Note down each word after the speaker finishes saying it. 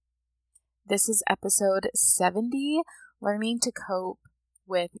This is episode 70, Learning to Cope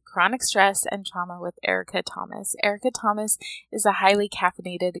with Chronic Stress and Trauma with Erica Thomas. Erica Thomas is a highly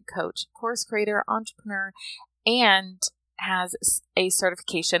caffeinated coach, course creator, entrepreneur, and has a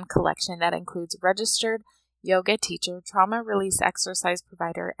certification collection that includes registered yoga teacher, trauma release exercise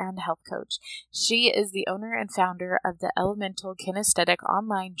provider, and health coach. She is the owner and founder of the Elemental Kinesthetic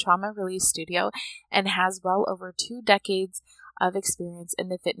online trauma release studio and has well over 2 decades of experience in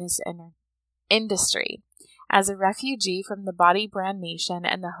the fitness industry. As a refugee from the Body Brand Nation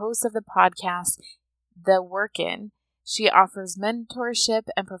and the host of the podcast, The Work-In, she offers mentorship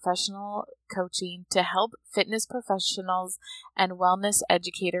and professional coaching to help fitness professionals and wellness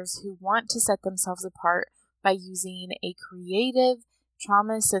educators who want to set themselves apart by using a creative,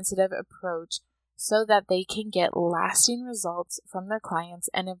 trauma-sensitive approach so that they can get lasting results from their clients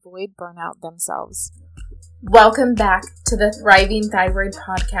and avoid burnout themselves. Welcome back to the Thriving Thyroid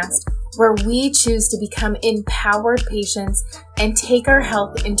Podcast, where we choose to become empowered patients and take our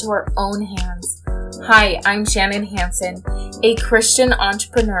health into our own hands. Hi, I'm Shannon Hansen, a Christian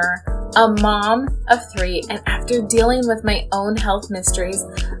entrepreneur, a mom of 3, and after dealing with my own health mysteries,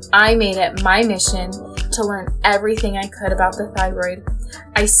 I made it my mission to learn everything I could about the thyroid.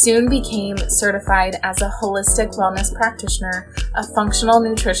 I soon became certified as a holistic wellness practitioner, a functional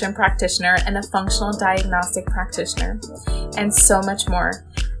nutrition practitioner, and a functional diagnostic practitioner, and so much more.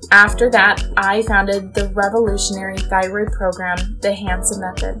 After that, I founded the revolutionary thyroid program, the Hansen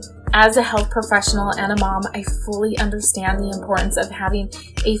Method. As a health professional and a mom, I fully understand the importance of having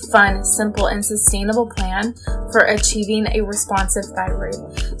a fun, simple, and sustainable plan for achieving a responsive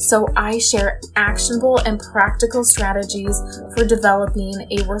thyroid. So I share actionable and practical strategies for developing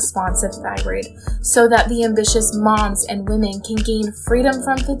a responsive thyroid so that the ambitious moms and women can gain freedom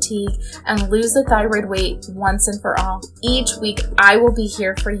from fatigue and lose the thyroid weight once and for all. Each week, I will be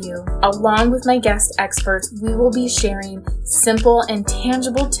here for you. Along with my guest experts, we will be sharing simple and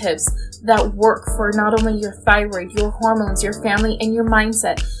tangible tips that work for not only your thyroid, your hormones, your family, and your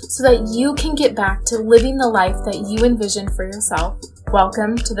mindset so that you can get back to living the life that you envision for yourself.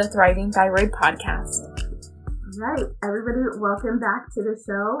 Welcome to the Thriving Thyroid Podcast. All right, everybody, welcome back to the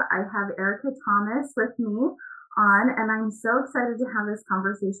show. I have Erica Thomas with me on, and I'm so excited to have this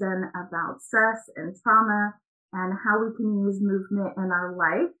conversation about stress and trauma and how we can use movement in our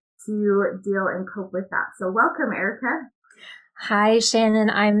life to deal and cope with that. So welcome, Erica. Hi, Shannon.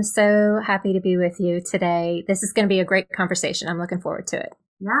 I'm so happy to be with you today. This is going to be a great conversation. I'm looking forward to it.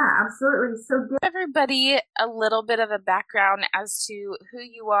 Yeah, absolutely. So give everybody a little bit of a background as to who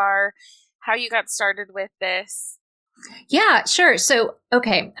you are, how you got started with this. Yeah, sure. So,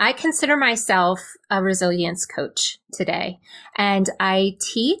 okay, I consider myself a resilience coach today, and I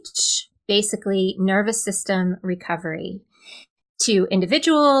teach basically nervous system recovery to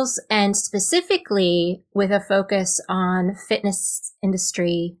individuals and specifically with a focus on fitness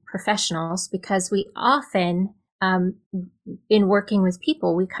industry professionals, because we often, in working with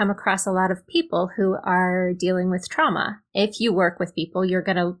people, we come across a lot of people who are dealing with trauma. If you work with people, you're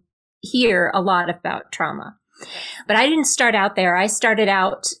going to hear a lot about trauma. But I didn't start out there. I started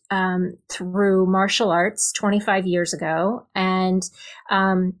out through martial arts 25 years ago, and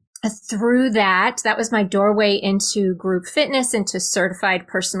through that was my doorway into group fitness, into certified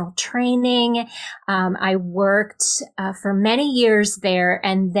personal training. I worked for many years there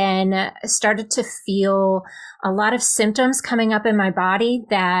and then started to feel a lot of symptoms coming up in my body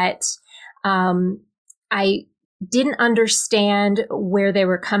that I didn't understand where they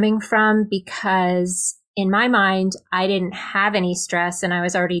were coming from, because in my mind, I didn't have any stress and I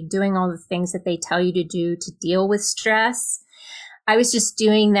was already doing all the things that they tell you to do to deal with stress. I was just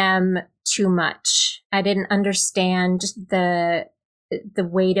doing them too much. I didn't understand the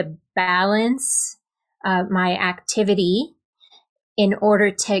way to balance my activity in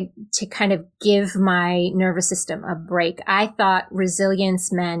order to kind of give my nervous system a break. I thought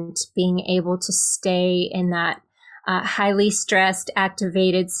resilience meant being able to stay in that highly stressed,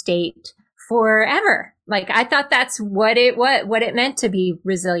 activated state forever. Like, I thought that's what it meant to be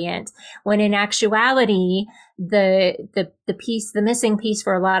resilient, when in actuality, the missing piece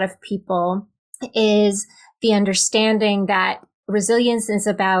for a lot of people is the understanding that resilience is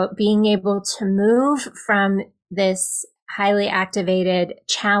about being able to move from this highly activated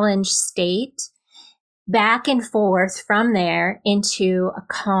challenge state back and forth from there into a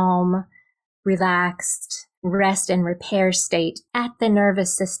calm, relaxed, rest and repair state at the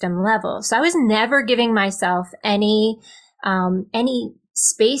nervous system level. So I was never giving myself any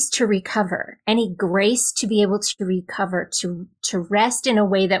space to recover, any grace to be able to recover, to rest in a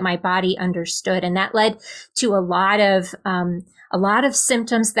way that my body understood. And that led to a lot of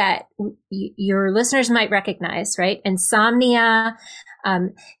symptoms that your listeners might recognize, right? Insomnia,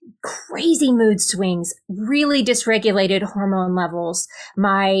 crazy mood swings, really dysregulated hormone levels.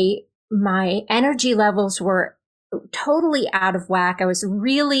 My energy levels were totally out of whack. I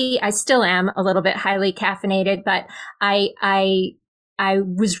still am a little bit highly caffeinated, but I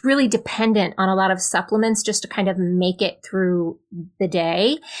was really dependent on a lot of supplements just to kind of make it through the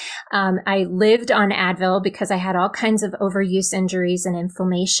day. I lived on Advil because I had all kinds of overuse injuries and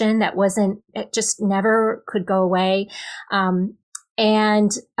inflammation it just never could go away.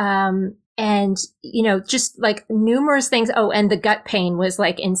 Just like numerous things. Oh, and the gut pain was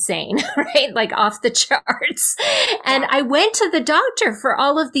like insane, right? Like off the charts. And I went to the doctor for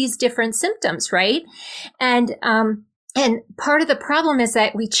all of these different symptoms, right? And part of the problem is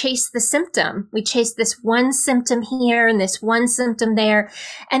that we chase the symptom. We chase this one symptom here and this one symptom there.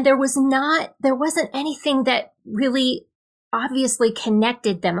 And there wasn't anything that really obviously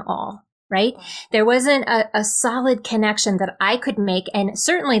connected them all. Right? There wasn't a solid connection that I could make. And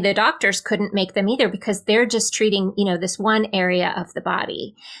certainly the doctors couldn't make them either because they're just treating, this one area of the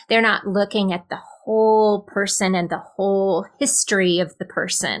body. They're not looking at the whole person and the whole history of the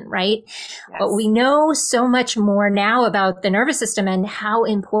person, right? Yes. But we know so much more now about the nervous system and how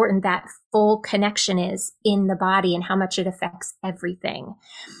important that full connection is in the body and how much it affects everything.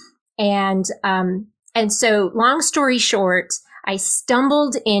 And so long story short, I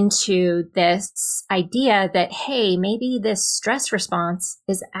stumbled into this idea that, hey, maybe this stress response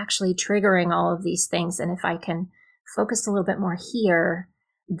is actually triggering all of these things. And if I can focus a little bit more here,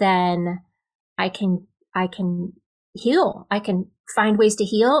 then I can heal. I can find ways to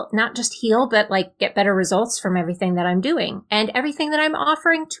heal, not just heal, but like get better results from everything that I'm doing and everything that I'm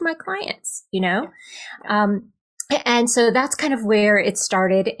offering to my clients, And so that's kind of where it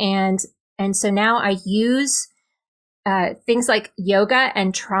started. And so now I use things like yoga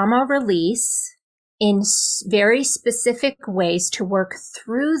and trauma release in very specific ways to work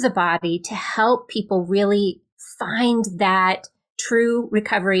through the body to help people really find that true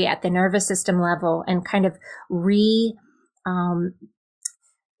recovery at the nervous system level and kind of reconnect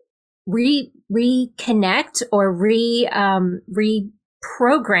or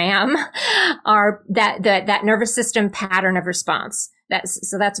reprogram that nervous system pattern of response.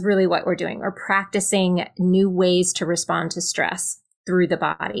 So that's really what we're doing. We're practicing new ways to respond to stress through the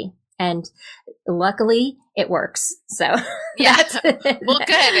body. And luckily it works. So yeah. Well, good.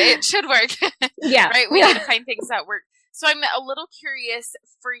 It should work. Yeah. Right. We need to find things that work. So I'm a little curious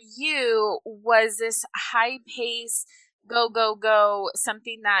for you, was this high pace, go, go, go,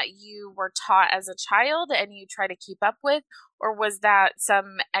 something that you were taught as a child and you try to keep up with? Or was that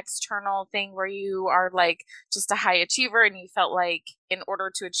some external thing where you are like just a high achiever and you felt like in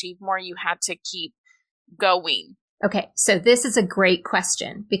order to achieve more, you had to keep going? Okay, so this is a great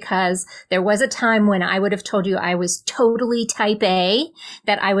question because there was a time when I would have told you I was totally type A,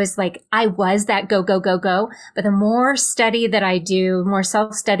 that I was that go, go, go, go. But the more study that I do, more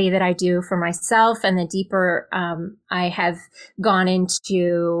self-study that I do for myself, and the deeper I have gone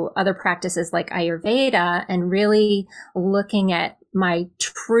into other practices like Ayurveda and really looking at my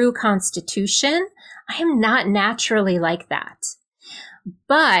true constitution, I am not naturally like that.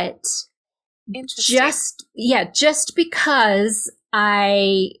 But just because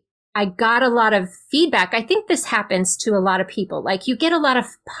I got a lot of feedback. I think this happens to a lot of people. Like you get a lot of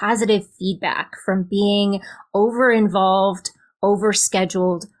positive feedback from being over-involved,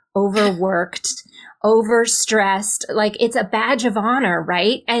 over-scheduled, overworked, overstressed. Like it's a badge of honor,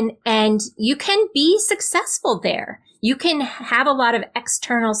 right? And you can be successful there. You can have a lot of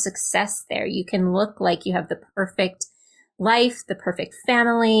external success there. You can look like you have the perfect life, the perfect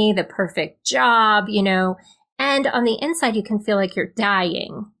family, the perfect job, and on the inside, you can feel like you're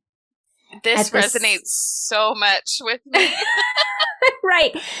dying. This resonates so much with me.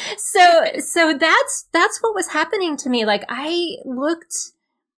 Right. So that's what was happening to me. Like I looked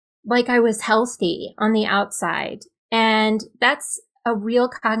like I was healthy on the outside, and that's a real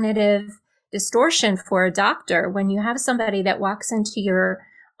cognitive distortion for a doctor when you have somebody that walks into your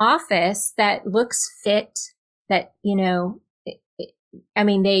office that looks fit, that, they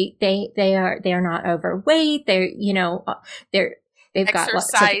are not overweight. They've got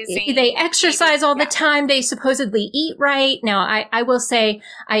lots of, they exercise all the time. They supposedly eat right. Now, I will say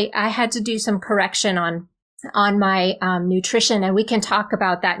I had to do some correction on my nutrition, and we can talk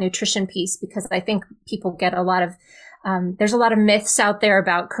about that nutrition piece because I think people get a lot of there's a lot of myths out there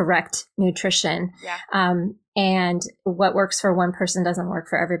about correct nutrition. Yeah. And what works for one person doesn't work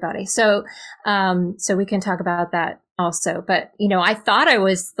for everybody. So we can talk about that also. But, I thought I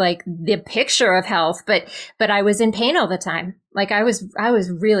was like the picture of health, but I was in pain all the time. Like I was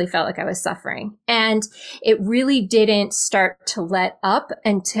really felt like I was suffering. And it really didn't start to let up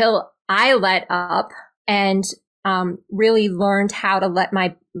until I let up and, really learned how to let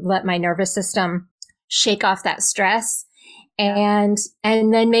my nervous system shake off that stress and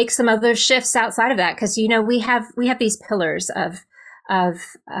then make some other shifts outside of that. Cause we have these pillars of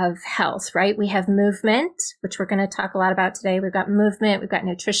health, right? We have movement, which we're going to talk a lot about today. We've got movement, we've got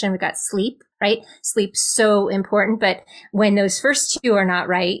nutrition, we've got sleep, right? Sleep's so important, but when those first two are not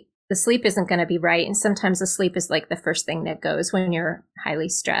right, the sleep isn't going to be right. And sometimes the sleep is like the first thing that goes when you're highly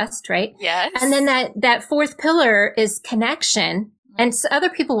stressed, right? Yes. And then that fourth pillar is connection. And so other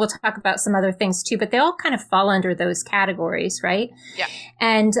people will talk about some other things too, but they all kind of fall under those categories, right? Yeah.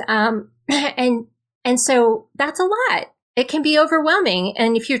 And so that's a lot. It can be overwhelming.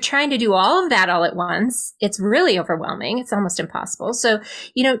 And if you're trying to do all of that all at once, it's really overwhelming. It's almost impossible. So,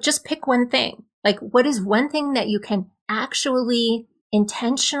 just pick one thing. Like, what is one thing that you can actually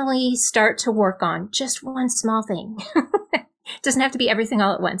intentionally start to work on? Just one small thing. Doesn't have to be everything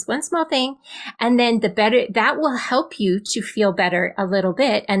all at once. One small thing. And then the better, that will help you to feel better a little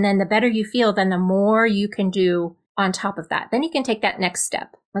bit. And then the better you feel, then the more you can do on top of that. Then you can take that next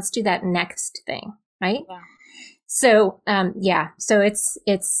step. Let's do that next thing, right? Yeah. So, so it's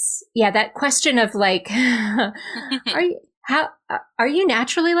that question of like, are you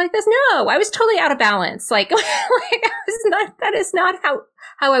naturally like this? No, I was totally out of balance. Like that is not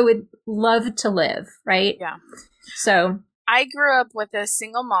how I would love to live. Right. Yeah. So I grew up with a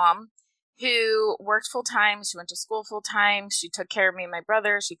single mom who worked full time. She went to school full time. She took care of me and my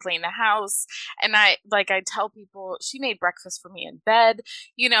brother. She cleaned the house. And I tell people she made breakfast for me in bed,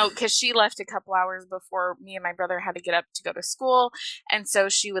 because she left a couple hours before me and my brother had to get up to go to school. And so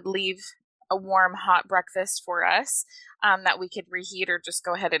she would leave a warm, hot breakfast for us that we could reheat or just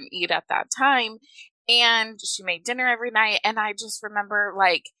go ahead and eat at that time. And she made dinner every night. And I just remember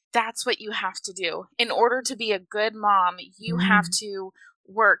that's what you have to do. In order to be a good mom, you have to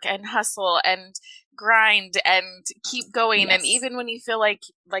work and hustle and grind and keep going. Yes. And even when you feel like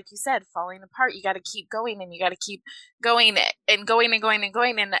you said, falling apart, you got to keep going and you got to keep going and going and going and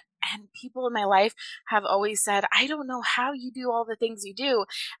going. And people in my life have always said, I don't know how you do all the things you do.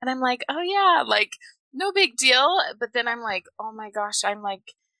 And I'm like, oh yeah, no big deal. But then I'm like, oh my gosh,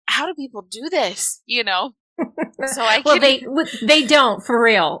 how do people do this? So they don't, for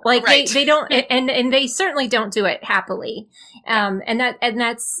real. Like right. they don't, and they certainly don't do it happily. And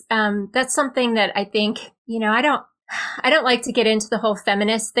that's something that I think, I don't like to get into the whole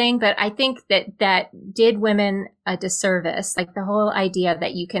feminist thing, but I think that did women a disservice. Like the whole idea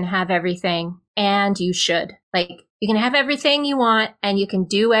that you can have everything and you should, you can have everything you want and you can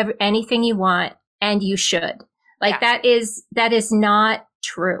do anything you want and you should. That is not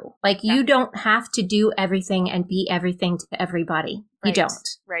true. You don't have to do everything and be everything to everybody. Right. You don't.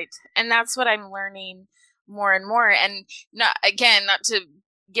 Right. And that's what I'm learning more and more. And not to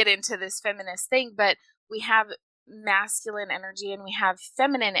get into this feminist thing, but we have masculine energy and we have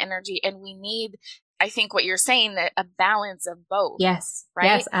feminine energy, and we need, I think what you're saying, a balance of both. Yes. Right.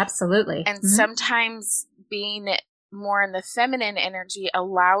 Yes, absolutely. And sometimes being more in the feminine energy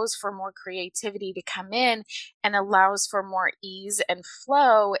allows for more creativity to come in and allows for more ease and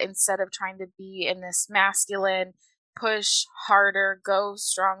flow instead of trying to be in this masculine push harder, go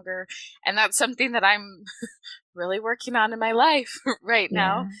stronger. And that's something that I'm really working on in my life right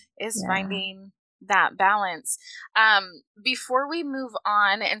now is finding that balance. Before we move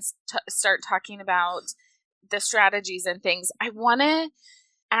on and start talking about the strategies and things, I want to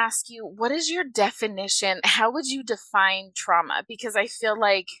ask you, what is your definition? How would you define trauma? Because I feel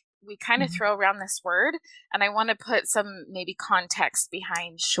like we kind of throw around this word, and I want to put some maybe context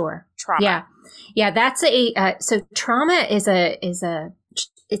behind trauma. Yeah. That's so trauma is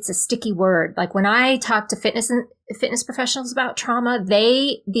it's a sticky word. Like when I talk to fitness professionals about trauma,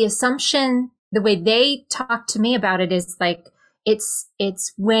 the way they talk to me about it is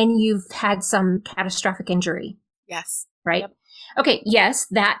it's when you've had some catastrophic injury. Yes. Right. Yep. Okay. Yes,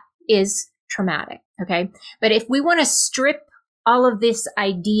 that is traumatic. Okay. But if we want to strip all of this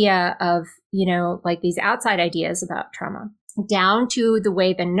idea of, these outside ideas about trauma down to the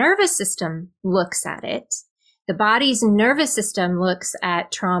way the nervous system looks at it, the body's nervous system looks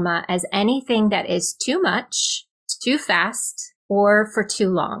at trauma as anything that is too much, too fast, or for too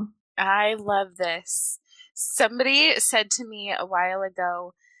long. I love this. Somebody said to me a while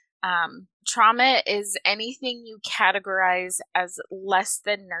ago, trauma is anything you categorize as less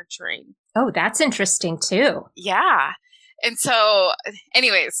than nurturing. Oh, that's interesting too. Yeah. And so,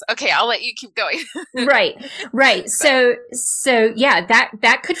 anyways, okay, I'll let you keep going. Right. So yeah,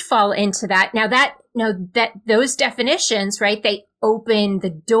 that could fall into that. Now that those definitions, right, they open the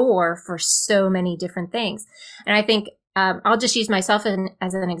door for so many different things. And I think, I'll just use myself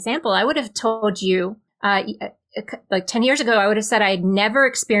as an example. I would have told you, like 10 years ago, I would have said I had never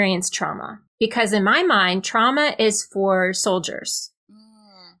experienced trauma, because in my mind, trauma is for soldiers.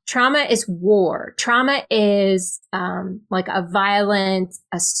 Trauma is war. Trauma is like a violent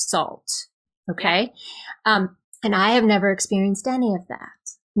assault. Okay. Yeah. And I have never experienced any of that.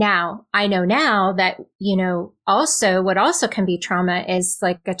 Now, I know now that, also what also can be trauma is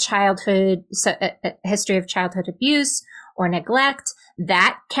like a history of childhood abuse or neglect.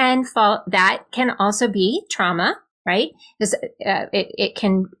 That can also be trauma, right? Because it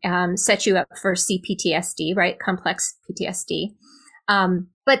can set you up for CPTSD, right? Complex PTSD.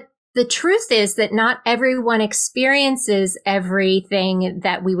 But the truth is that not everyone experiences everything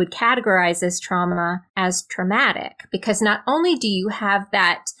that we would categorize as trauma as traumatic, because not only do you have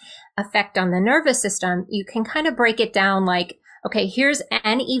that effect on the nervous system, you can kind of break it down like, okay, here's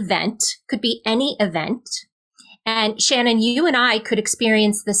an event, could be any event. And Shannon, you and I could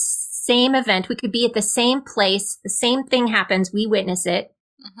experience the same event. We could be at the same place. The same thing happens. We witness it.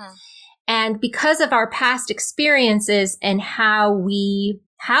 Mm-hmm. And because of our past experiences and how we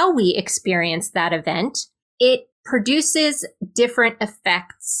experience that event, it produces different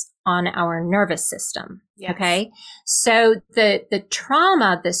effects on our nervous system. Yes. Okay. So the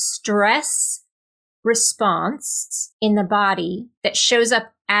trauma, the stress response in the body that shows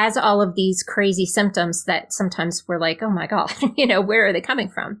up as all of these crazy symptoms that sometimes we're like, oh my God, where are they coming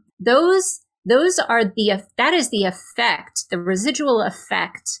from? That is the effect, the residual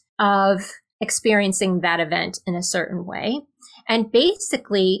effect of experiencing that event in a certain way. And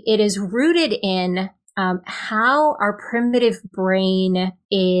basically, it is rooted in how our primitive brain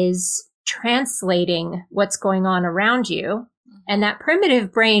is translating what's going on around you. And that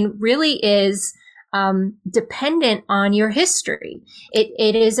primitive brain really is dependent on your history.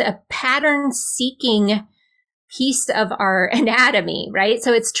 It is a pattern-seeking piece of our anatomy, right?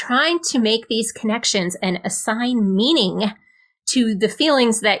 So it's trying to make these connections and assign meaning to the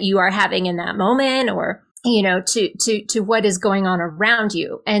feelings that you are having in that moment, or to what is going on around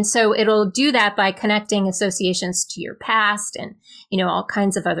you. And so it'll do that by connecting associations to your past and, all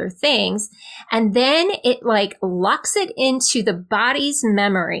kinds of other things. And then it like locks it into the body's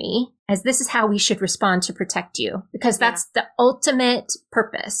memory as this is how we should respond to protect you, because that's the ultimate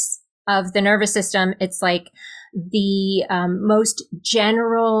purpose of the nervous system. It's like the most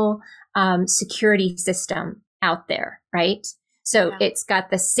general security system out there, right? So it's got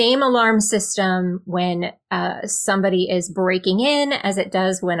the same alarm system when somebody is breaking in as it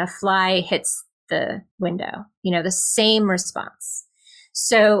does when a fly hits the window, the same response.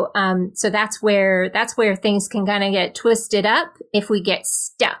 So that's where things can kind of get twisted up if we get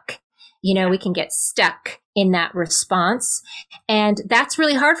stuck. We can get stuck in that response. And that's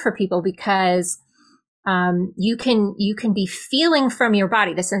really hard for people because you can be feeling from your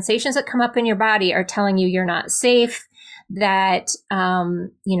body. The sensations that come up in your body are telling you you're not safe, that,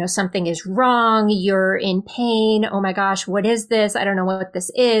 something is wrong, you're in pain. Oh my gosh, what is this? I don't know what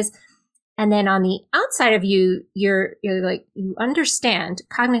this is. And then on the outside of you, you're like, you understand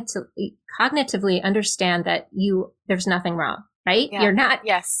cognitively understand that there's nothing wrong, right? Yeah. You're not,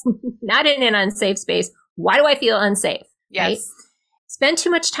 not in an unsafe space. Why do I feel unsafe? Yes. Right? Spend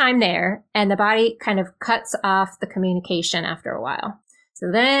too much time there and the body kind of cuts off the communication after a while. So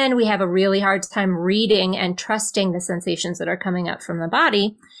then we have a really hard time reading and trusting the sensations that are coming up from the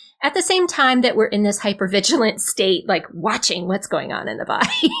body at the same time that we're in this hypervigilant state, like watching what's going on in the body.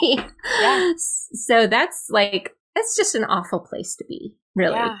 Yeah. So that's just an awful place to be,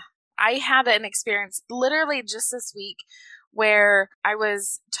 really. Yeah. I had an experience literally just this week where I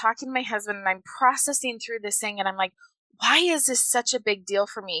was talking to my husband and I'm processing through this thing and I'm like, why is this such a big deal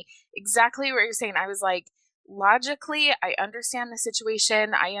for me? Exactly what you're saying. I was like, logically, I understand the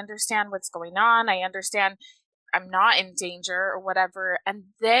situation. I understand what's going on. I understand I'm not in danger or whatever. And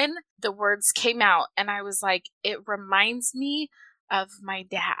then the words came out and I was like, it reminds me of my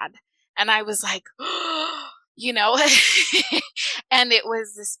dad. And I was like, and it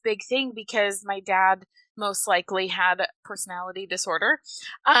was this big thing because my dad most likely had personality disorder,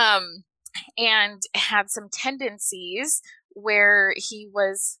 and had some tendencies where he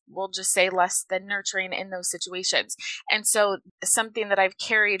was, we'll just say, less than nurturing in those situations. And so something that I've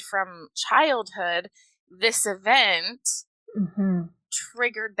carried from childhood, this event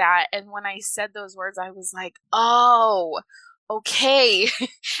triggered that. And when I said those words, I was like, oh, okay.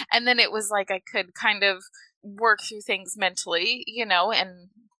 And then it was like I could kind of work through things mentally, and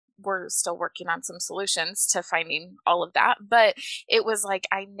we're still working on some solutions to finding all of that. But it was like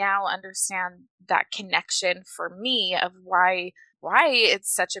I now understand that connection for me of why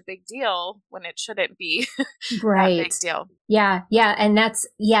it's such a big deal when it shouldn't be right. that big deal. Yeah. And that's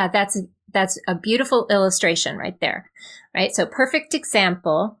a beautiful illustration right there. Right. So perfect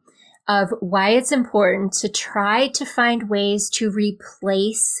example of why it's important to try to find ways to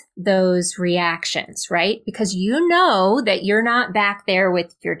replace those reactions, right? Because you know that you're not back there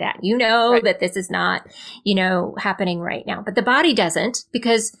with your dad. You know right. that this is not, happening right now. But the body doesn't,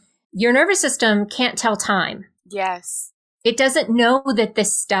 because your nervous system can't tell time. Yes. It doesn't know that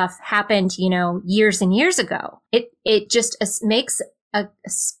this stuff happened, years and years ago. It just makes a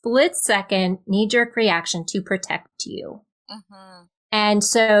split second knee-jerk reaction to protect you. Mm-hmm. And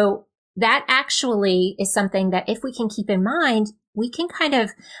so that actually is something that if we can keep in mind, we can kind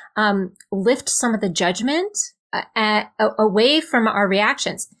of lift some of the judgment away from our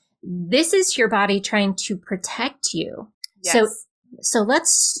reactions. This is your body trying to protect you. Yes. So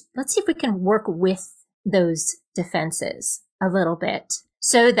let's see if we can work with those defenses a little bit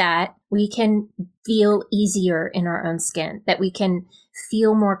so that we can feel easier in our own skin, that we can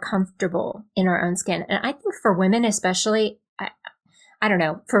feel more comfortable in our own skin. And I think for women especially, I don't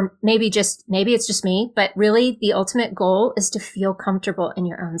know, maybe it's just me, but really the ultimate goal is to feel comfortable in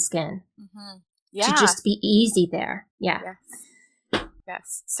your own skin. Mm-hmm. Yeah. To just be easy there. Yeah.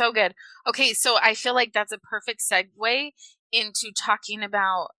 Yes. So good. Okay. So I feel like that's a perfect segue into talking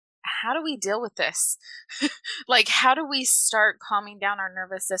about how do we deal with this? Like, how do we start calming down our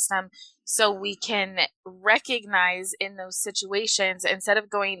nervous system so we can recognize in those situations, instead of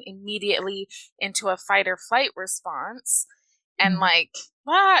going immediately into a fight or flight response and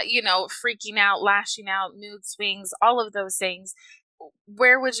freaking out, lashing out, mood swings, all of those things,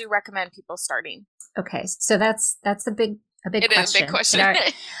 where would you recommend people starting? Okay. So that's a big question. It is a big question.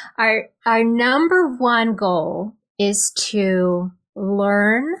 Our number one goal is to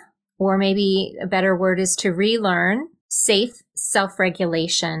learn, or maybe a better word is to relearn, safe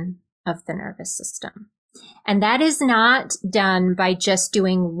self-regulation of the nervous system. And that is not done by just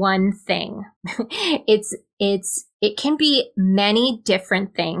doing one thing. It can be many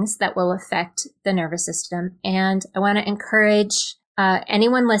different things that will affect the nervous system. And I want to encourage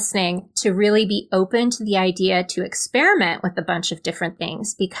anyone listening to really be open to the idea to experiment with a bunch of different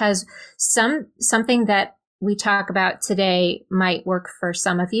things, because something that we talk about today might work for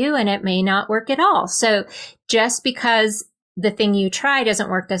some of you and it may not work at all. So just because the thing you try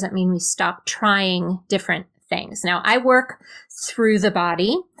doesn't work doesn't mean we stop trying different things. Now, I work through the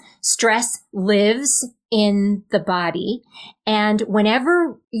body. Stress lives in the body. And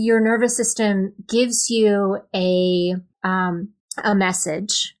whenever your nervous system gives you a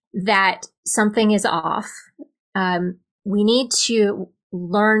message that something is off, we need to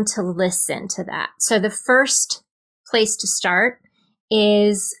learn to listen to that. So the first place to start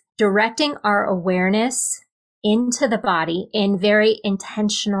is directing our awareness into the body in very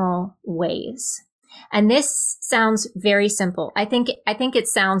intentional ways. And this sounds very simple. I think it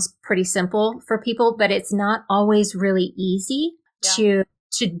sounds pretty simple for people, but it's not always really easy to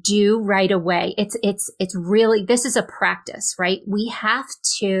do right away. It's really, this is a practice, right? We have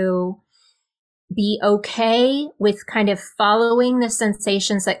to be okay with kind of following the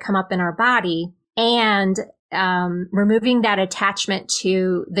sensations that come up in our body and removing that attachment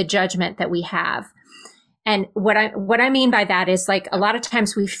to the judgment that we have. And what I mean by that is, like, a lot of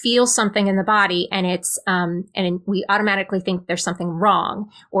times we feel something in the body and it's, and we automatically think there's something wrong,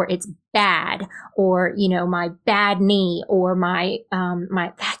 or it's bad, or, my bad knee, or my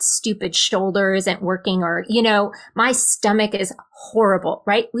that stupid shoulder isn't working, or, my stomach is horrible,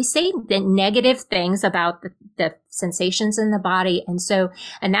 right? We say the negative things about the sensations in the body. And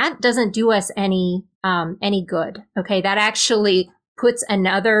that doesn't do us any good. Okay. That actually puts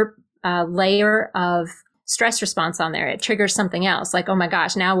another layer of stress response on there. It triggers something else, like, oh my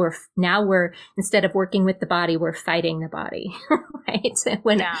gosh, now we're instead of working with the body, we're fighting the body, right?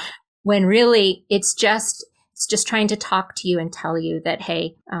 When really it's just trying to talk to you and tell you that,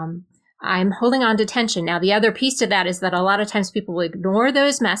 hey, I'm holding on to tension. Now, the other piece to that is that a lot of times people will ignore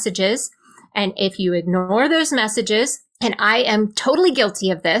those messages. And if you ignore those messages, and I am totally guilty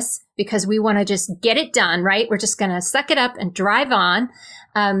of this because we want to just get it done, right? We're just going to suck it up and drive on.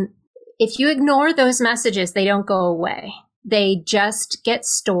 If you ignore those messages, they don't go away. They just get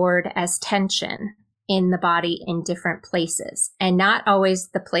stored as tension in the body in different places, and not always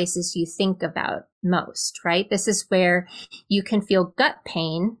the places you think about most, right? This is where you can feel gut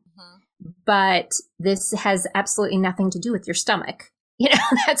pain, but this has absolutely nothing to do with your stomach.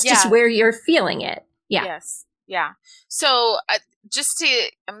 That's just where you're feeling it. Yeah. Yes. Yeah. So just to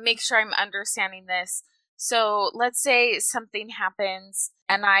make sure I'm understanding this. So let's say something happens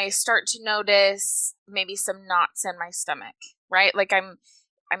and I start to notice maybe some knots in my stomach, right? Like I'm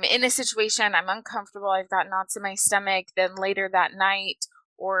in a situation, I'm uncomfortable, I've got knots in my stomach. Then later that night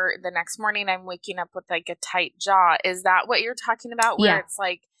or the next morning, I'm waking up with like a tight jaw. Is that what you're talking about? Where it's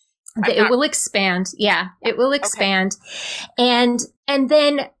like, it will expand. Yeah, it will expand. Okay. And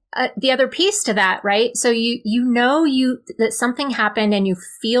then the other piece to that, right? So that something happened and you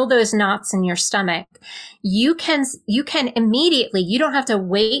feel those knots in your stomach. You can immediately, you don't have to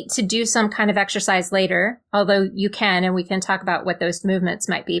wait to do some kind of exercise later, although you can, and we can talk about what those movements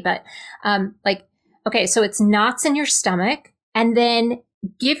might be. But okay, so it's knots in your stomach, and then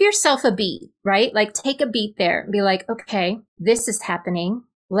give yourself a beat, right? Like take a beat there and be like, okay, this is happening.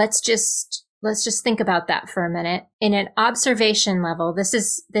 Let's just think about that for a minute. In an observation level, this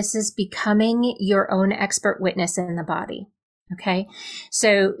is becoming your own expert witness in the body. Okay.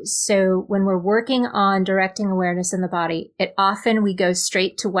 So when we're working on directing awareness in the body, we go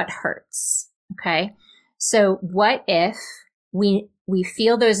straight to what hurts. Okay. So what if we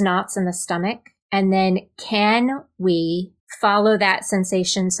feel those knots in the stomach, and then can we follow that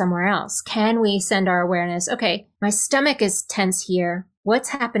sensation somewhere else? Can we send our awareness? Okay, my stomach is tense here. What's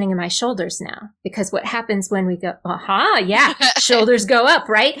happening in my shoulders now? Because what happens when we go, shoulders go up,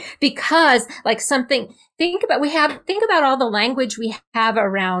 right? Because like think about all the language we have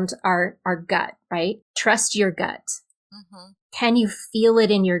around our gut, right? Trust your gut. Mm-hmm. Can you feel it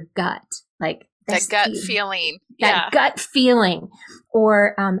in your gut? Like that gut feeling. That gut feeling.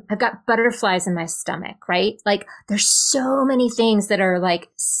 Or I've got butterflies in my stomach, right? Like there's so many things that are like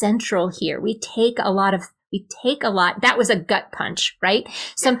central here. We take a lot. That was a gut punch, right? Yeah.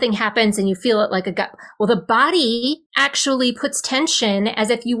 Something happens and you feel it like a gut. Well, the body actually puts tension as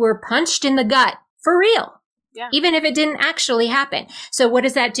if you were punched in the gut for real. Yeah. Even if it didn't actually happen. So what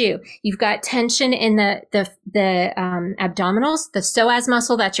does that do? You've got tension in the abdominals, the psoas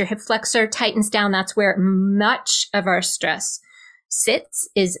muscle, that's your hip flexor, tightens down. That's where much of our stress sits,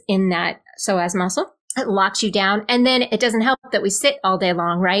 is in that psoas muscle. It locks you down. And then it doesn't help that we sit all day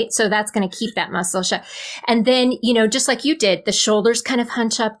long, right? So that's going to keep that muscle shut. And then, just like you did, the shoulders kind of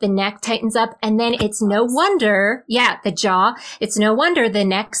hunch up, the neck tightens up. And then it's no wonder, the jaw, it's no wonder the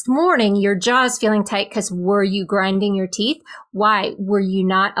next morning your jaw is feeling tight, because were you grinding your teeth? Why? Were you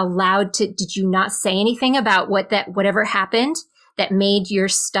not allowed to, did you not say anything about whatever happened that made your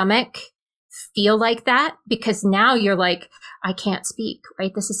stomach feel like that? Because now you're like, I can't speak,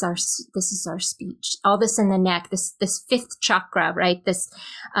 right? This is our speech. All this in the neck, this fifth chakra, right? This,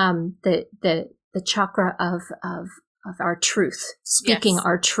 the chakra of our truth, speaking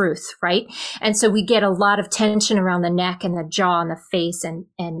our truth, right? And so we get a lot of tension around the neck and the jaw and the face, and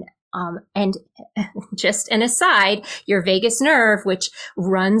just an aside, your vagus nerve, which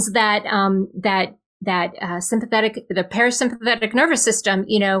runs that the parasympathetic nervous system,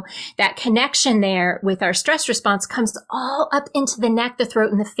 that connection there with our stress response comes all up into the neck, the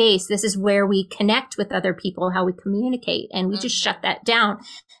throat, and the face. This is where we connect with other people, how we communicate. And we just shut that down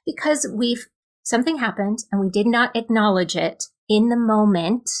because something happened and we did not acknowledge it in the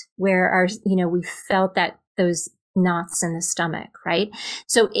moment where we felt those knots in the stomach, right?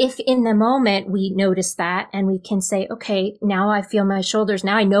 So if in the moment we notice that and we can say, okay, now I feel my shoulders,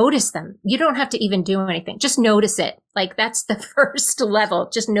 now I notice them. You don't have to even do anything. Just notice it. Like that's the first level,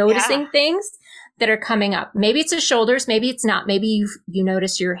 just noticing things that are coming up. Maybe it's the shoulders, maybe it's not. Maybe you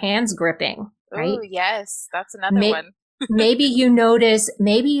notice your hands gripping, right? Oh, yes. That's another one. maybe you notice,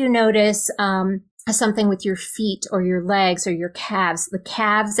 something with your feet or your legs or your calves. The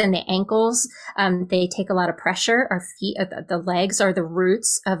calves and the ankles, they take a lot of pressure. Our feet, the legs are the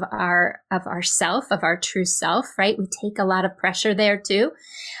roots of our self, of our true self, right? We take a lot of pressure there too.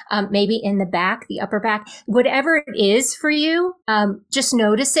 Maybe in the back, the upper back, whatever it is for you, just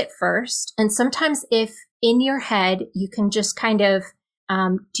notice it first. And sometimes if in your head, you can just kind of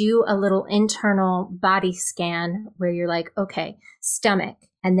do a little internal body scan where you're like, okay, stomach,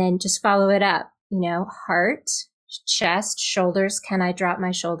 and then just follow it up. Heart, chest, shoulders. Can I drop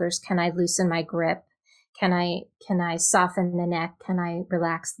my shoulders? Can I loosen my grip? Can I soften the neck? Can I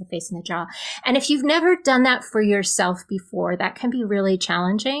relax the face and the jaw? And if you've never done that for yourself before, that can be really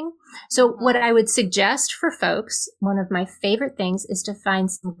challenging. So what I would suggest for folks, one of my favorite things is to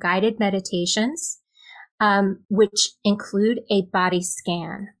find some guided meditations, which include a body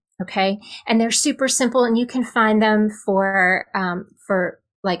scan. Okay. And they're super simple, and you can find them for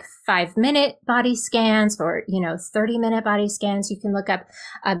like 5-minute body scans or, 30-minute body scans. You can look up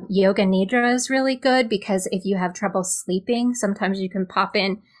Yoga Nidra is really good, because if you have trouble sleeping, sometimes you can pop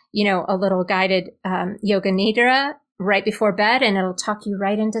in, a little guided Yoga Nidra right before bed, and it'll talk you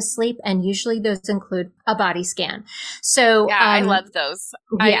right into sleep. And usually those include a body scan. So yeah, I love those.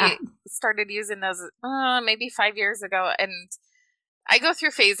 Yeah. I started using those maybe 5 years ago, and I go through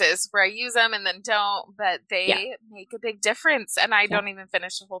phases where I use them and then don't, but they make a big difference. And I don't even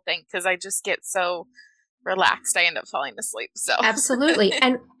finish the whole thing because I just get so relaxed, I end up falling asleep. So absolutely.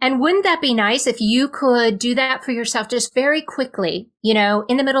 And wouldn't that be nice if you could do that for yourself just very quickly,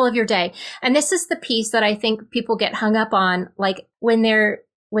 in the middle of your day? And this is the piece that I think people get hung up on, like when they're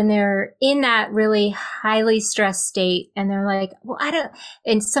in that really highly stressed state, and they're like, well,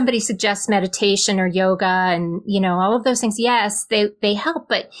 and somebody suggests meditation or yoga and, all of those things. Yes, they help,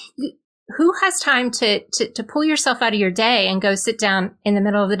 but who has time to pull yourself out of your day and go sit down in the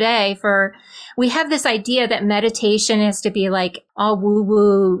middle of the day we have this idea that meditation is to be like all woo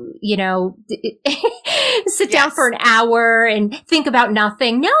woo, sit down for an hour and think about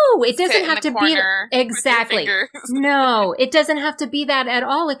nothing. No, it doesn't have to be exactly. No, it doesn't have to be that at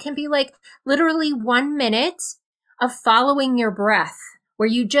all. It can be like literally 1 minute of following your breath, where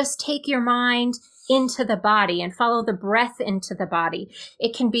you just take your mind into the body and follow the breath into the body.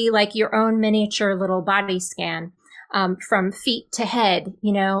 It can be like your own miniature little body scan, from feet to head,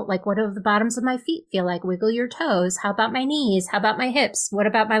 like what do the bottoms of my feet feel like? Wiggle your toes. How about my knees? How about my hips? What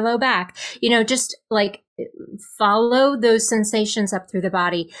about my low back? just like follow those sensations up through the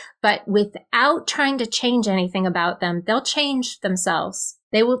body, but without trying to change anything about them. They'll change themselves.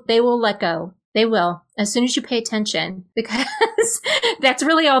 They will let go. They will, as soon as you pay attention, because that's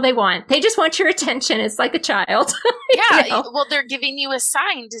really all they want. They just want your attention. It's like a child. Yeah. Well, they're giving you a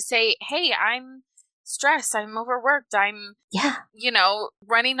sign to say, hey, I'm stressed. I'm overworked. I'm,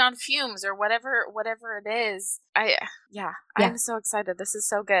 running on fumes or whatever it is. I'm so excited. This is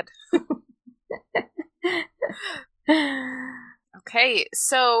so good. Okay.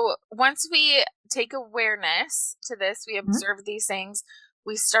 So once we take awareness to this, we observe these things.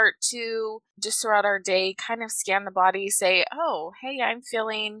 We start to just throughout our day kind of scan the body, say, oh, hey, I'm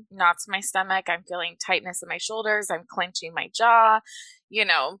feeling knots in my stomach. I'm feeling tightness in my shoulders. I'm clenching my jaw.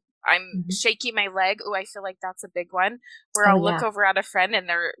 I'm shaking my leg. Oh, I feel like that's a big one, where I'll look over at a friend and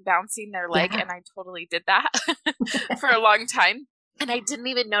they're bouncing their leg. And I totally did that for a long time. And I didn't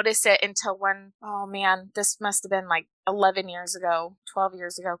even notice it until this must have been like 11 years ago, 12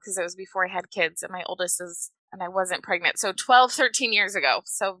 years ago, because it was before I had kids, and my oldest and I wasn't pregnant. So 12, 13 years ago.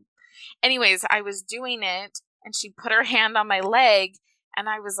 So anyways, I was doing it and she put her hand on my leg and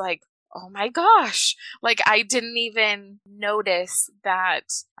I was like, oh my gosh, like I didn't even notice that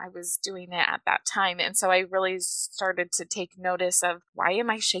I was doing it at that time. And so I really started to take notice of, why am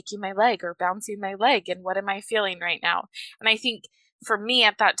I shaking my leg or bouncing my leg? And what am I feeling right now? And I think for me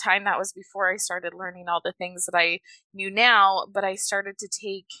at that time, that was before I started learning all the things that I knew now, but I started to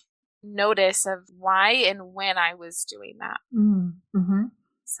take notice of why and when I was doing that. Mm-hmm.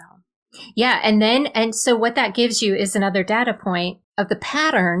 So. Yeah. And so what that gives you is another data point of the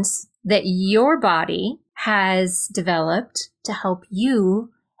patterns that your body has developed to help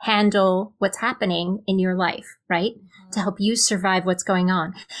you handle what's happening in your life, right? To help you survive what's going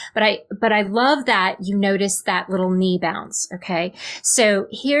on. But I love that you notice that little knee bounce. Okay. So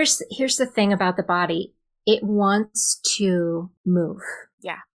here's the thing about the body. It wants to move.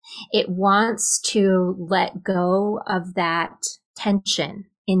 Yeah. It wants to let go of that tension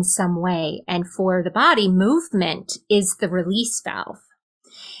in some way. And for the body, movement is the release valve.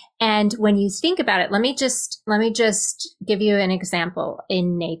 And when you think about it, let me just give you an example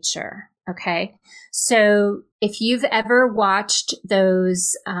in nature. Okay. So if you've ever watched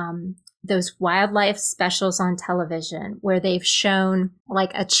those wildlife specials on television where they've shown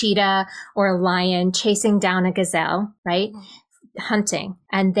like a cheetah or a lion chasing down a gazelle, right? Hunting,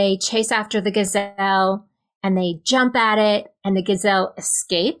 and they chase after the gazelle and they jump at it and the gazelle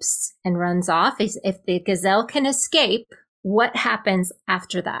escapes and runs off. If the gazelle can escape, what happens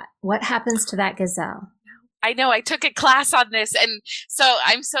after that? What happens to that gazelle? I know, I took a class on this, and so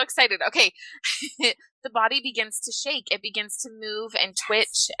I'm so excited. Okay. The body begins to shake. It begins to move and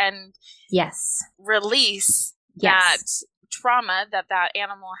twitch and release that trauma that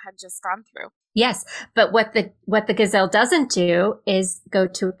animal had just gone through. Yes. But what the gazelle doesn't do is go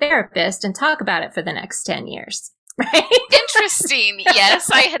to a therapist and talk about it for the next 10 years. right? Interesting. Yes,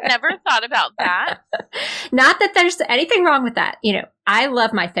 I had never thought about that. Not that there's anything wrong with that. I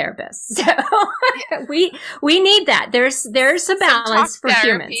love my therapist. So we need that. There's a balance for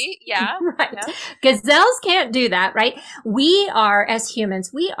humans. Yeah. Right. Yeah. Gazelles can't do that, right? We are, as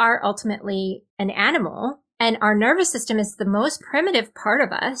humans, we are ultimately an animal, and our nervous system is the most primitive part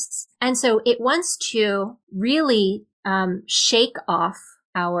of us. And so it wants to really shake off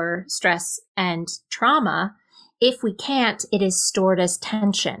our stress and trauma. If we can't, it is stored as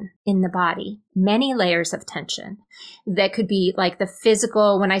tension in the body, many layers of tension that could be like the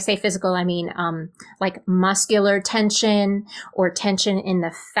physical. When I say physical, I mean like muscular tension or tension in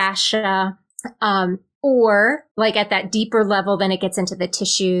the fascia, or like at that deeper level, then it gets into the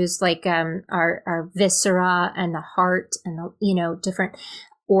tissues, like our viscera and the heart and the different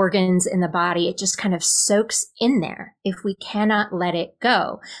organs in the body. It just kind of soaks in there if we cannot let it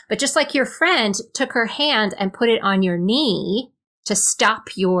go. But just like your friend took her hand and put it on your knee to stop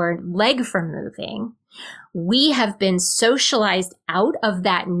your leg from moving, we have been socialized out of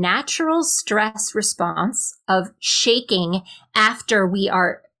that natural stress response of shaking after we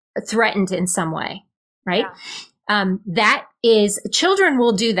are threatened in some way, right? Yeah. That is, children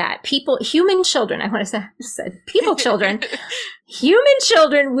will do that. Human children, I want to say people children, human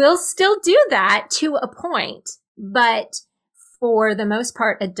children will still do that to a point, but for the most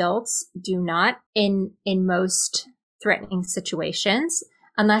part, adults do not in most threatening situations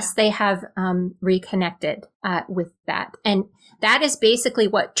unless they have reconnected with that. And that is basically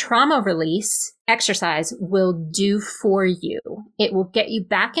what trauma release exercise will do for you. It will get you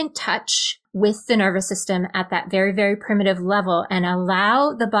back in touch with the nervous system at that very, very primitive level and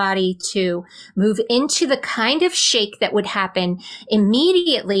allow the body to move into the kind of shake that would happen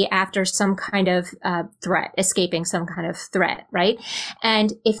immediately after some kind of threat, escaping some kind of threat, right?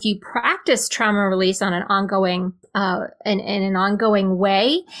 And if you practice trauma release on an ongoing, in an ongoing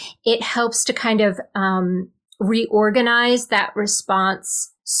way, it helps to kind of reorganize that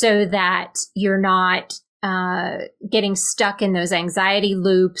response so that you're not getting stuck in those anxiety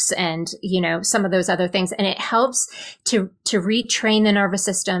loops and, some of those other things. And it helps to retrain the nervous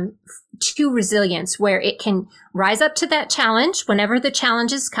system to resilience, where it can rise up to that challenge whenever the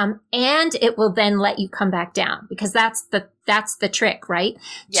challenges come, and it will then let you come back down, because that's the trick, right?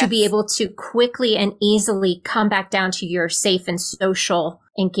 Yes. To be able to quickly and easily come back down to your safe and social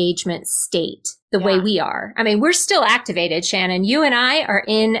engagement state the way we are. I mean, we're still activated, Shannon. You and I are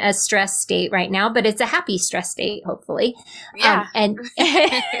in a stress state right now, but it's a happy stress state, hopefully. Yeah. And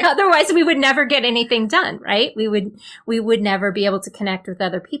otherwise we would never get anything done, right? We would never be able to connect with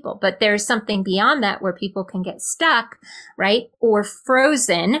other people. But there's something beyond that where people can get stuck, right? Or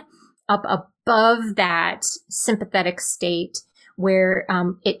frozen up above that sympathetic state where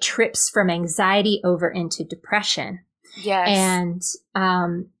it trips from anxiety over into depression. Yes.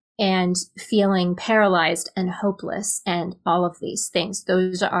 And feeling paralyzed and hopeless and all of these things.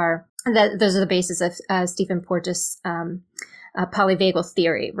 Those are the basis of Stephen Porges' polyvagal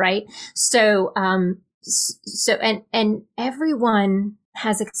theory, right? So and everyone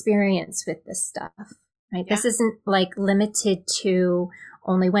has experience with this stuff, right? Yeah. This isn't like limited to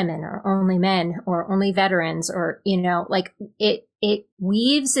only women or only men or only veterans, or, like it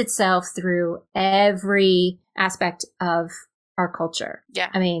weaves itself through every aspect of our culture. Yeah.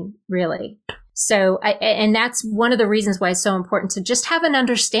 I mean, really. So and that's one of the reasons why it's so important to just have an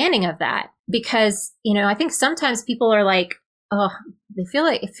understanding of that, because, I think sometimes people are like, oh, it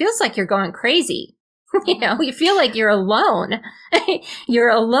feels like you're going crazy. You feel like you're alone. You're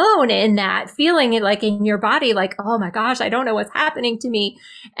alone in that feeling, like in your body, like, oh my gosh, I don't know what's happening to me.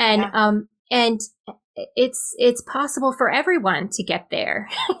 And, and it's possible for everyone to get there,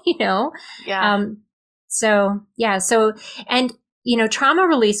 Yeah. And, trauma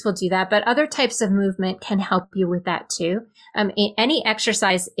release will do that, but other types of movement can help you with that too. Any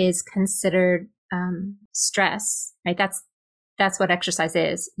exercise is considered, stress, right? That's what exercise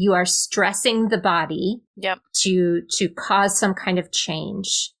is. You are stressing the body to cause some kind of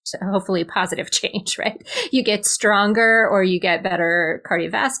change, so hopefully positive change, right? You get stronger or you get better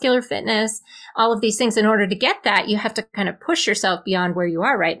cardiovascular fitness, all of these things. In order to get that, you have to kind of push yourself beyond where you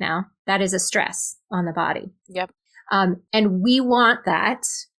are right now. That is a stress on the body. Yep. And we want that.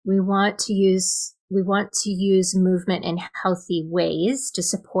 We want to use movement in healthy ways to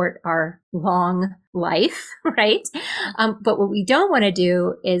support our long life, right? But what we don't want to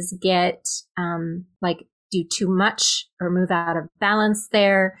do is get, do too much or move out of balance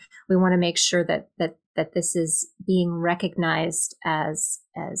there. We want to make sure that this is being recognized as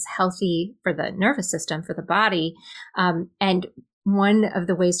healthy for the nervous system, for the body. And one of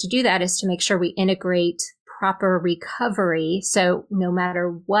the ways to do that is to make sure we integrate proper recovery. So no matter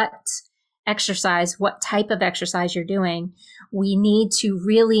what exercise, what type of exercise you're doing, we need to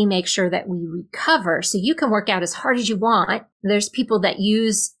really make sure that we recover. So you can work out as hard as you want. There's people that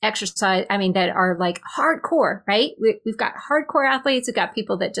use exercise, that are like hardcore, right? We've got hardcore athletes. We've got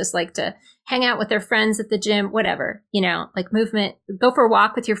people that just like to hang out with their friends at the gym, whatever, like movement, go for a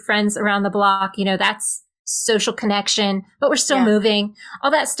walk with your friends around the block. That's social connection, but we're still moving,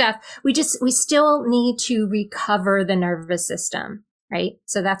 all that stuff. We still need to recover the nervous system. Right.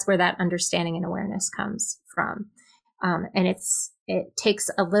 So that's where that understanding and awareness comes from. And it takes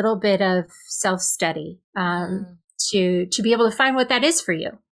a little bit of self-study, to be able to find what that is for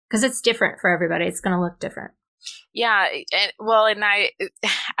you, because it's different for everybody. It's going to look different. Yeah. And I,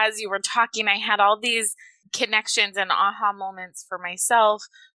 as you were talking, I had all these connections and aha moments for myself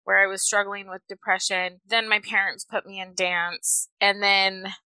where I was struggling with depression. Then my parents put me in dance, and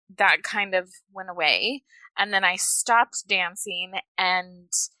then that kind of went away. And then I stopped dancing, and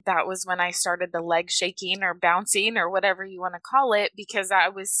that was when I started the leg shaking or bouncing or whatever you want to call it, because I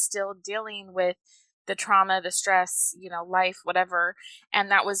was still dealing with the trauma, the stress, life, whatever. And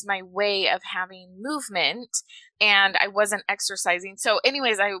that was my way of having movement, and I wasn't exercising. So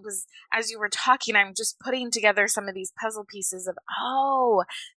anyways, as you were talking, I'm just putting together some of these puzzle pieces of,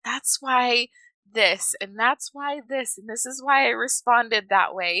 that's why this, and that's why this, and this is why I responded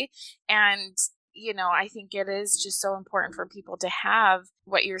that way. And I think it is just so important for people to have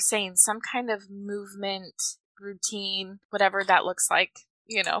what you're saying, some kind of movement routine, whatever that looks like,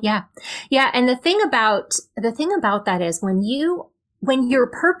 Yeah. Yeah. And the thing about that is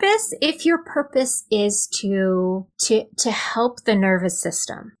if your purpose is to help the nervous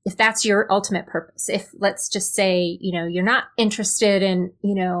system, if that's your ultimate purpose, if let's just say, you're not interested in,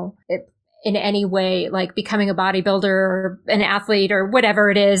 in any way, like becoming a bodybuilder or an athlete or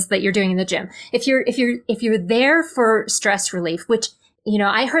whatever it is that you're doing in the gym. If you're there for stress relief, which,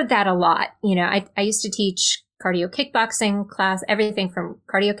 I heard that a lot. I used to teach cardio kickboxing class, everything from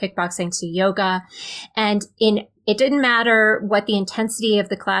cardio kickboxing to yoga. And it didn't matter what the intensity of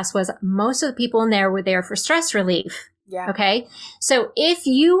the class was. Most of the people in there were there for stress relief. Yeah. Okay. So if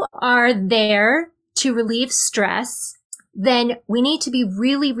you are there to relieve stress, then we need to be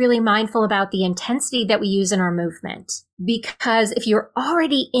really, really mindful about the intensity that we use in our movement. Because if you're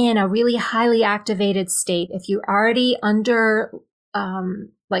already in a really highly activated state, if you're already under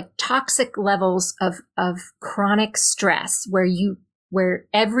like toxic levels of chronic stress, where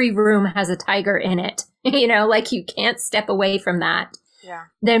every room has a tiger in it, like you can't step away from that. Yeah.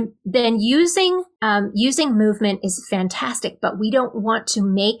 Then using movement is fantastic, but we don't want to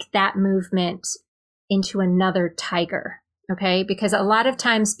make that movement into another tiger. Okay. Because a lot of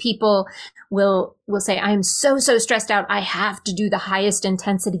times people will say, I'm so stressed out. I have to do the highest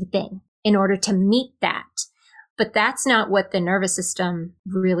intensity thing in order to meet that. But that's not what the nervous system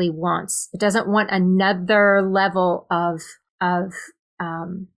really wants. It doesn't want another level of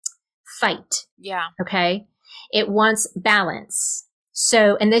fight. Yeah. Okay. It wants balance.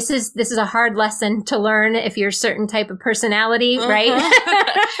 So, and this is a hard lesson to learn if you're a certain type of personality, right?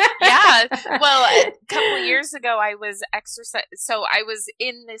 Yeah. Well, a couple of years ago, I was so I was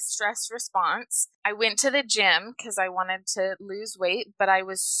in this stress response. I went to the gym because I wanted to lose weight, but I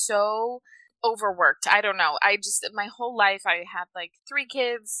was so overworked. I don't know. My whole life, I had like 3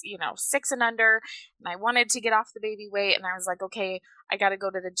 kids, 6 and under, and I wanted to get off the baby weight. And I was like, okay, I got to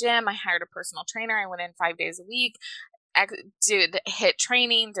go to the gym. I hired a personal trainer. I went in 5 days a week. Did HIIT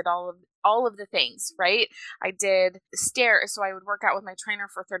training, did all of the things, right? I did stairs. So I would work out with my trainer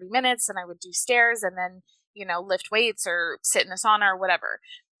for 30 minutes and I would do stairs and then, lift weights or sit in a sauna or whatever.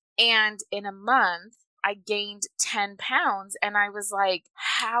 And in a month, I gained 10 pounds and I was like,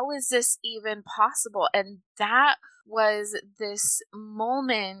 how is this even possible? And that was this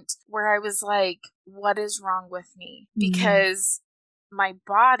moment where I was like, what is wrong with me? Because my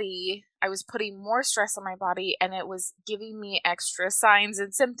body, I was putting more stress on my body and it was giving me extra signs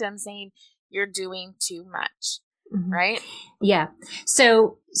and symptoms saying you're doing too much. Right? Yeah.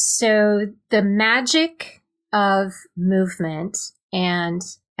 So the magic of movement and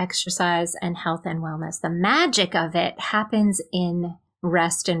exercise and health and wellness, the magic of it happens in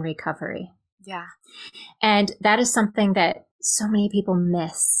rest and recovery. Yeah. And that is something that so many people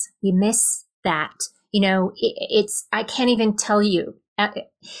miss. We miss that. I can't even tell you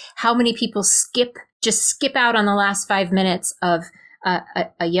how many people skip out on the last 5 minutes of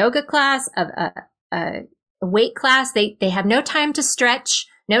a yoga class, of a weight class. They have no time to stretch,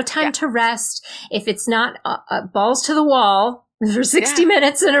 no time to rest. If it's not balls to the wall for 60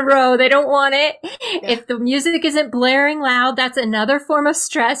 minutes in a row, they don't want it. Yeah. If the music isn't blaring loud, that's another form of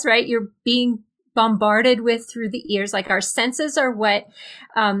stress, right? You're being bombarded with through the ears. Like our senses are what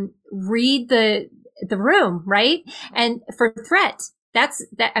read the room, right? And for threat,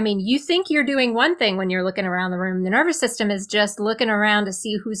 you think you're doing one thing when you're looking around the room. The nervous system is just looking around to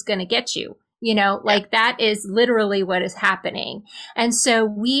see who's going to get you. Like that is literally what is happening. And so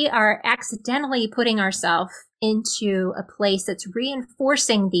we are accidentally putting ourselves into a place that's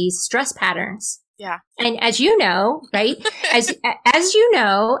reinforcing these stress patterns. Yeah. And as you know, right, as you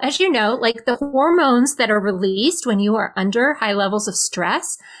know, like the hormones that are released when you are under high levels of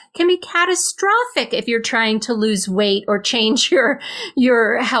stress can be catastrophic if you're trying to lose weight or change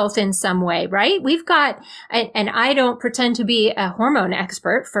your health in some way, right? We've got, and I don't pretend to be a hormone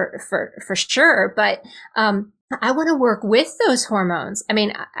expert for sure, but I want to work with those hormones. I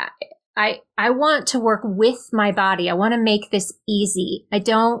mean, I want to work with my body. I want to make this easy. I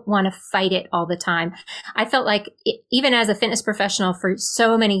don't want to fight it all the time. I felt like even as a fitness professional for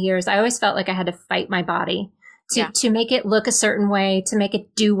so many years, I always felt like I had to fight my body to make it look a certain way, to make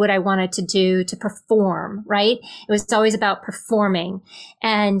it do what I wanted to do, to perform, right? It was always about performing.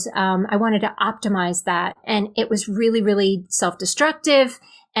 And I wanted to optimize that. And it was really, really self-destructive.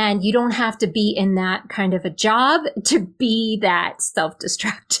 And you don't have to be in that kind of a job to be that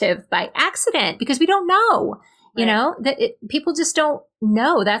self-destructive by accident, because we don't know, people just don't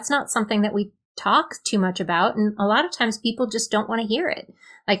know. That's not something that we talk too much about. And a lot of times people just don't want to hear it.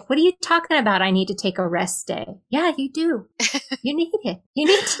 Like, what are you talking about? I need to take a rest day. Yeah, you do. You need it. You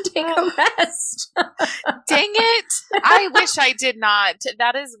need to take a rest. Dang it. I wish I did not.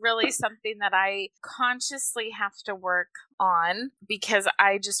 That is really something that I consciously have to work on, because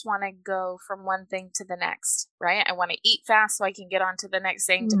I just want to go from one thing to the next, right? I want to eat fast so I can get on to the next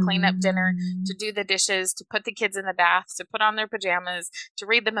thing, to clean up dinner, to do the dishes, to put the kids in the bath, to put on their pajamas, to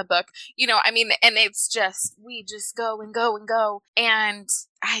read them a book, and it's just, we just go and go and go. And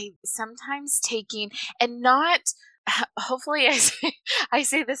I sometimes hopefully I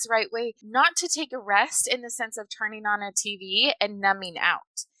say this right way, not to take a rest in the sense of turning on a TV and numbing out.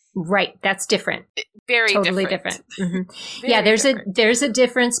 Right. That's different. Very totally different. Mm-hmm. Yeah. There's a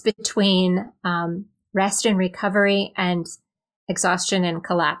difference between rest and recovery and exhaustion and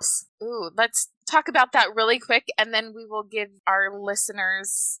collapse. Ooh, let's talk about that really quick, and then we will give our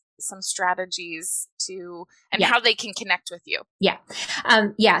listeners some strategies how they can connect with you. Yeah.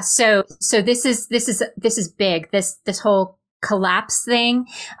 So this is big. This whole collapse thing.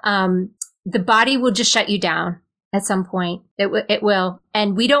 The body will just shut you down at some point. It will.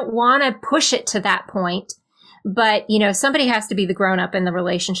 And we don't want to push it to that point. But, somebody has to be the grown up in the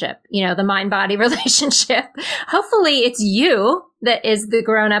relationship, the mind body relationship. Hopefully it's you that is the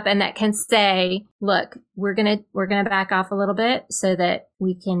grown up and that can say, look, we're going to back off a little bit so that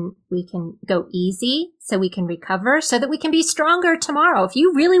we can go easy, so we can recover, so that we can be stronger tomorrow. If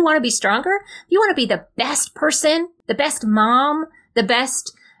you really want to be stronger, if you want to be the best person, the best mom, the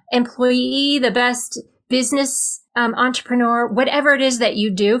best employee, the best business entrepreneur, whatever it is that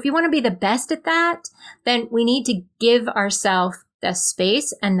you do, if you want to be the best at that, then we need to give ourselves the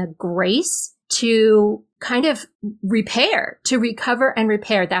space and the grace to kind of recover and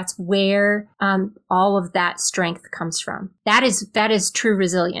repair. That's where all of that strength comes from. That is true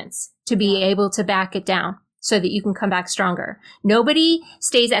resilience, to be able to back it down so that you can come back stronger. Nobody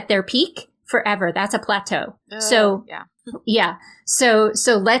stays at their peak forever. That's a plateau. So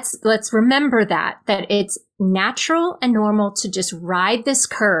let's remember that it's natural and normal to just ride this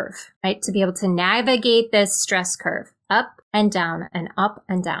curve, right? To be able to navigate this stress curve up and down and up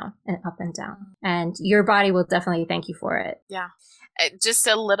and down and up and down. And your body will definitely thank you for it. Yeah. Just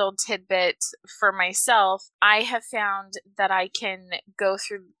a little tidbit for myself. I have found that I can go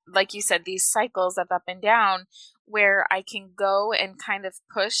through, like you said, these cycles of up and down, where I can go and kind of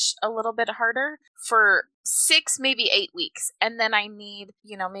push a little bit harder for 6, maybe 8 weeks. And then I need,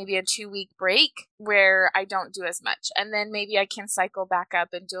 maybe a 2-week break where I don't do as much. And then maybe I can cycle back up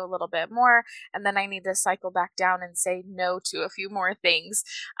and do a little bit more. And then I need to cycle back down and say no to a few more things.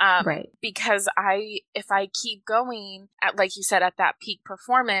 Right. Because if I keep going at, like you said, at that peak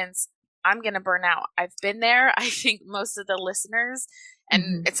performance, I'm going to burn out. I've been there. I think most of the listeners,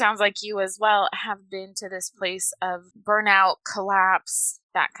 and it sounds like you as well, have been to this place of burnout, collapse,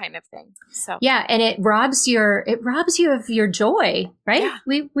 that kind of thing. So yeah, and it robs you of your joy, right? Yeah.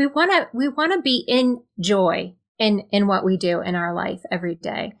 We want to be in joy in what we do in our life every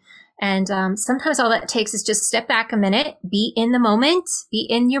day. And sometimes all that takes is just step back a minute, be in the moment, be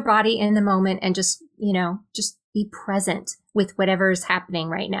in your body in the moment, and just be present with whatever is happening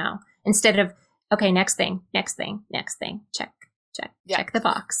right now, instead of, okay, next thing, check. Check the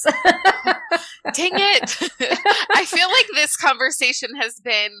box. Dang it. I feel like this conversation has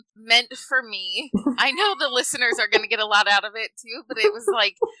been meant for me. I know the listeners are going to get a lot out of it too, but it was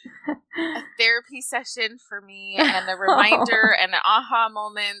like a therapy session for me and a reminder and aha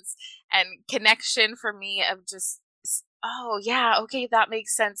moments and connection for me of just, oh yeah, okay, that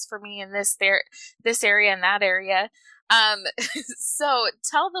makes sense for me in this area and that area. So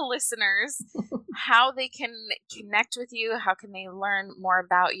tell the listeners how they can connect with you. How can they learn more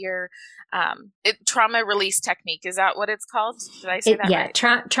about your trauma release technique? Is that what it's called? Did I say that right?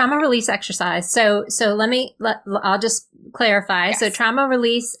 Yeah, trauma release exercise. So I'll just clarify. Yes. So trauma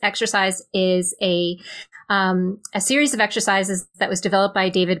release exercise is a series of exercises that was developed by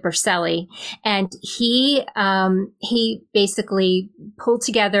David Berceli, and he basically pulled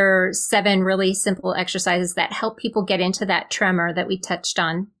together 7 really simple exercises that help people get into that tremor that we touched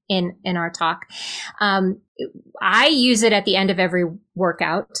on in our talk. I use it at the end of every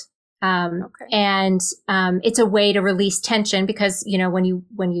workout. And it's a way to release tension because, when you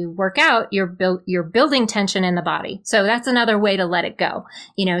work out, you're building tension in the body. So that's another way to let it go,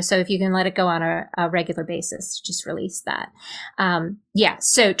 so if you can let it go on a regular basis, just release that.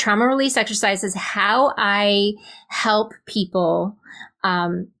 So trauma release exercise is how I help people,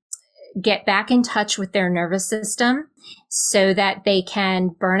 get back in touch with their nervous system so that they can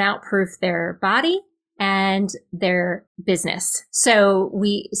burnout proof their body and their business. So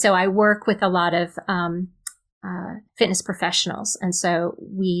I work with a lot of fitness professionals, and so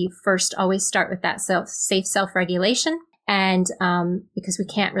we first always start with that safe self-regulation, and because we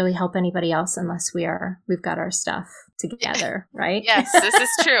can't really help anybody else unless we've got our stuff together, right? Yes, this is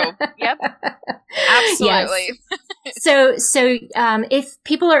true. Yep, absolutely. Yes. So if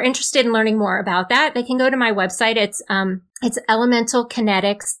people are interested in learning more about that, they can go to my website. It's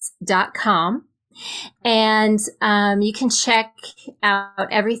elementalkinetics.com. And you can check out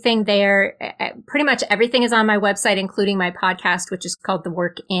everything there. Pretty much everything is on my website, including my podcast, which is called The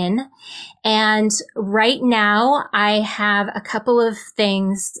Work In. And right now, I have a couple of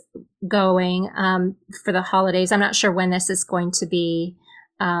things going for the holidays. I'm not sure when this is going to be.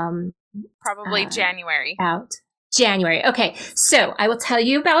 Probably January. Out. January. Okay. So I will tell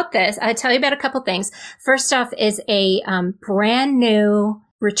you about this. I'll tell you about a couple things. First off is a brand new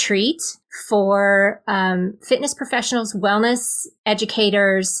retreat for fitness professionals, wellness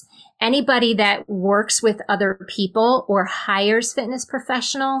educators, anybody that works with other people or hires fitness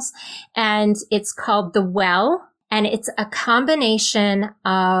professionals. And it's called The Well. And it's a combination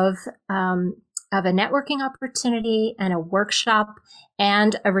of a networking opportunity and a workshop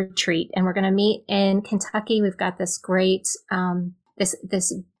and a retreat. And we're going to meet in Kentucky. We've got this great, this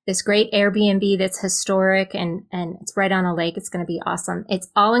great Airbnb that's historic and it's right on a lake. It's going to be awesome. It's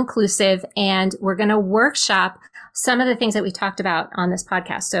all inclusive, and we're going to workshop some of the things that we talked about on this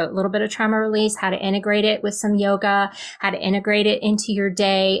podcast. So a little bit of trauma release, how to integrate it with some yoga, how to integrate it into your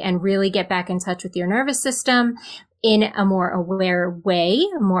day and really get back in touch with your nervous system in a more aware way,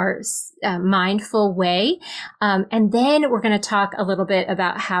 a more mindful way. And then we're going to talk a little bit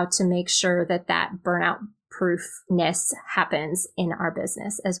about how to make sure that burnout proofness happens in our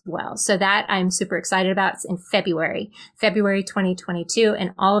business as well. So that I'm super excited about. It's in February 2022.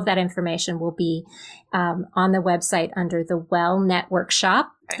 And all of that information will be on the website under the Well Network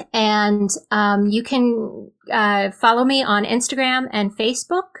Shop. And you can follow me on Instagram and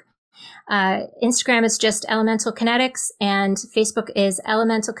Facebook. Instagram is just Elemental Kinetics, and Facebook is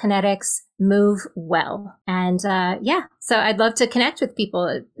Elemental Kinetics Move Well. And so I'd love to connect with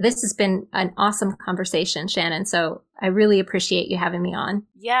people. This has been an awesome conversation, Shannon. So I really appreciate you having me on.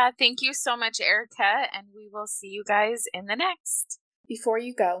 Yeah, thank you so much, Erica. And we will see you guys in the next. Before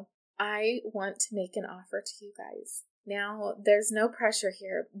you go, I want to make an offer to you guys. Now, there's no pressure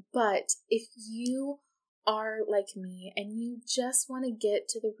here, but if you are like me and you just want to get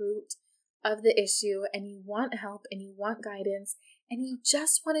to the root of the issue and you want help and you want guidance and you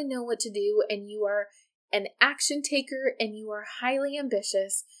just want to know what to do and you are an action taker and you are highly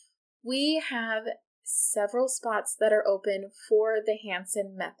ambitious, we have several spots that are open for the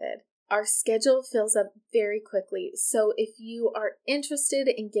Hansen method. Our schedule fills up very quickly. So if you are interested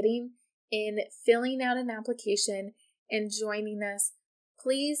in filling out an application and joining us,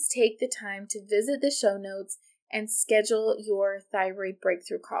 please take the time to visit the show notes and schedule your thyroid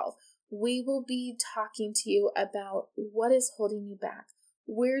breakthrough call. We will be talking to you about what is holding you back.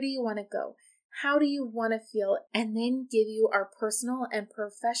 Where do you want to go? How do you want to feel? And then give you our personal and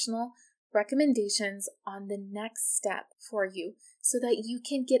professional recommendations on the next step for you so that you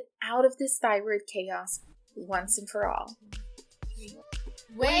can get out of this thyroid chaos once and for all.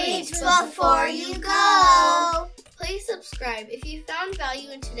 Wait before you go. Please subscribe if you found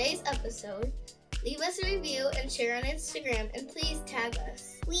value in today's episode. Leave us a review and share on Instagram, and please tag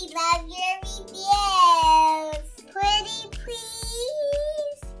us. We love your reviews.